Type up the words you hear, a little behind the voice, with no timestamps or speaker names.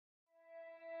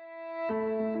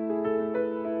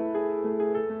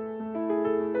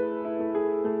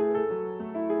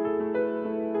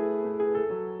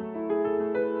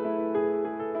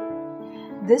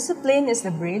Discipline is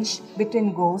the bridge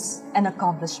between goals and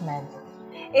accomplishment.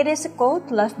 It is a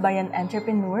quote left by an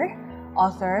entrepreneur,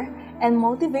 author, and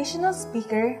motivational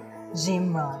speaker,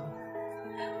 Jim Rohn.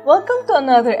 Welcome to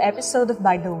another episode of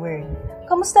By the Word.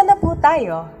 Kamusta na po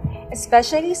tayo?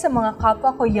 Especially sa mga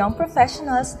kapwa ko young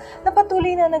professionals na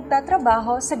patuloy na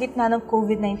nagtatrabaho sa gitna ng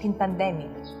COVID-19 pandemic.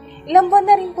 Ilang buwan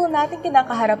na rin po natin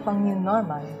kinakaharap ang new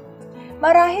normal.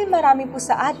 Marahil marami po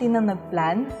sa atin na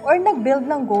nagplan or nag-build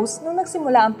ng goals nung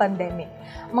nagsimula ang pandemic.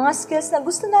 Mga skills na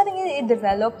gusto natin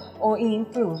i-develop o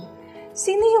i-improve.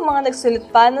 Sino yung mga nagsulit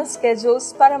pa ng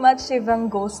schedules para ma-achieve ang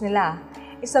goals nila?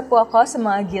 Isa po ako sa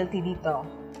mga guilty dito.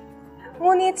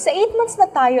 Ngunit sa 8 months na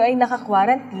tayo ay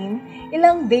naka-quarantine,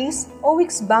 ilang days o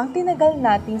weeks bang tinagal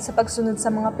natin sa pagsunod sa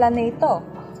mga plan na ito?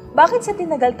 Bakit sa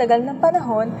tinagal-tagal ng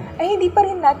panahon ay hindi pa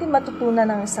rin natin matutunan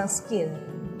ng isang skill?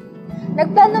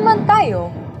 Nagplan naman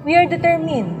tayo, we are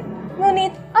determined.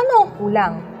 Ngunit, ano ang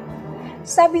kulang?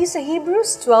 Sabi sa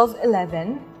Hebrews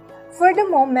 12:11, "For the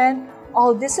moment,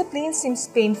 all discipline seems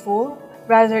painful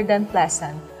rather than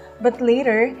pleasant, but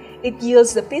later, it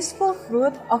yields the peaceful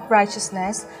fruit of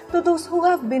righteousness to those who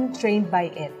have been trained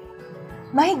by it."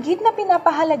 Mahigit na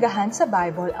pinapahalagahan sa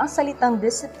Bible ang salitang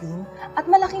discipline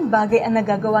at malaking bagay ang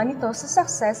nagagawa nito sa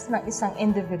success ng isang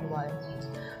individual.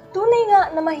 Tunay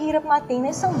nga na mahirap ma-attain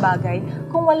na isang bagay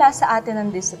kung wala sa atin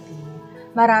ang discipline.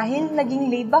 Marahil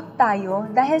naging laid back tayo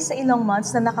dahil sa ilang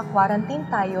months na naka-quarantine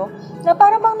tayo na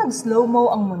para bang nag-slow-mo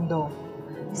ang mundo.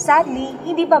 Sadly,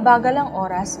 hindi babagal ang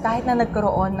oras kahit na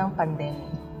nagkaroon ng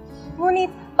pandemic.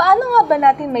 Ngunit, paano nga ba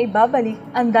natin may babalik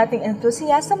ang dating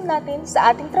enthusiasm natin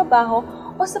sa ating trabaho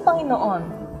o sa Panginoon?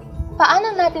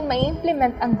 Paano natin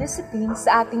mai-implement ang discipline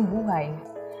sa ating buhay?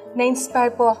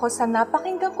 Na-inspire po ako sa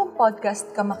napakinggan kong podcast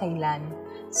kamakailan.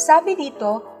 Sabi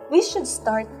dito, we should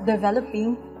start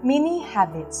developing mini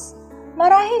habits.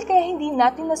 Marahil kaya hindi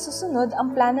natin nasusunod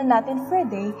ang plano natin for a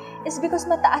day is because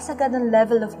mataas agad ang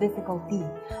level of difficulty.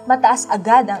 Mataas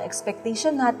agad ang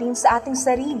expectation natin sa ating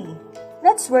sarili.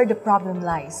 That's where the problem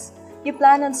lies. You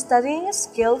plan on studying a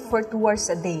skill for 2 hours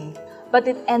a day, but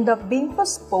it end up being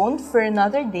postponed for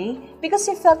another day because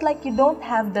you felt like you don't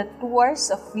have that 2 hours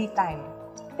of free time.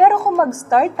 Pero kung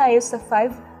mag-start tayo sa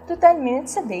 5 to 10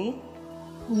 minutes a day,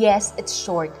 yes, it's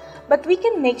short, but we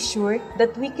can make sure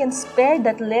that we can spare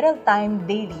that little time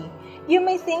daily. You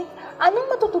may think,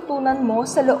 anong matututunan mo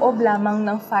sa loob lamang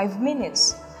ng 5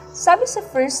 minutes? Sabi sa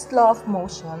first law of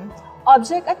motion,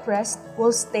 object at rest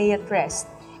will stay at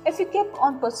rest. If you keep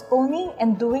on postponing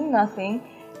and doing nothing,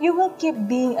 you will keep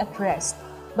being at rest.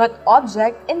 But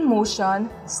object in motion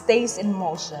stays in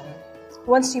motion.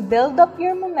 Once you build up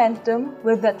your momentum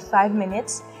with that 5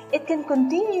 minutes, it can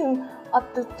continue up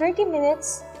to 30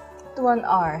 minutes to 1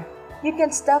 hour. You can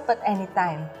stop at any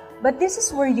time. But this is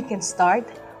where you can start.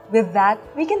 With that,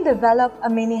 we can develop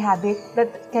a mini habit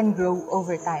that can grow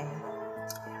over time.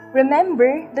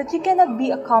 Remember that you cannot be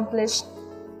accomplished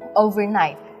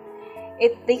overnight.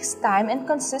 It takes time and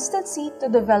consistency to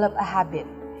develop a habit.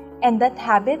 And that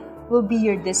habit will be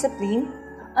your discipline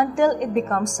until it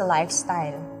becomes a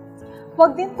lifestyle.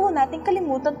 Huwag din po natin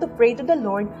kalimutan to pray to the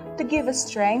Lord to give us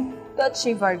strength to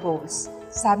achieve our goals.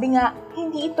 Sabi nga,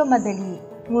 hindi ito madali,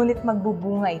 ngunit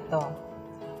magbubunga ito.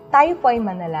 Tayo po ay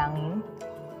manalangin.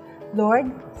 Lord,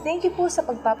 thank you po sa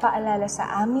pagpapaalala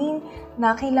sa amin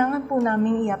na kailangan po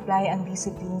namin i-apply ang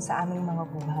discipline sa aming mga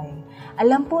buhay.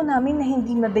 Alam po namin na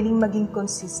hindi madaling maging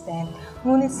consistent,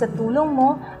 ngunit sa tulong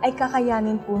mo ay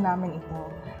kakayanin po namin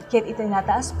ito. Kaya't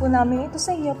itinataas po namin ito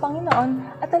sa iyo,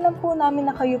 Panginoon, at alam po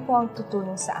namin na kayo po ang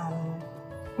tutulong sa amin.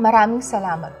 Maraming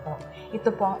salamat po.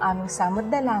 Ito po ang aming samot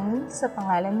dalangin sa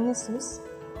pangalan ni Jesus.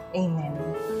 Amen.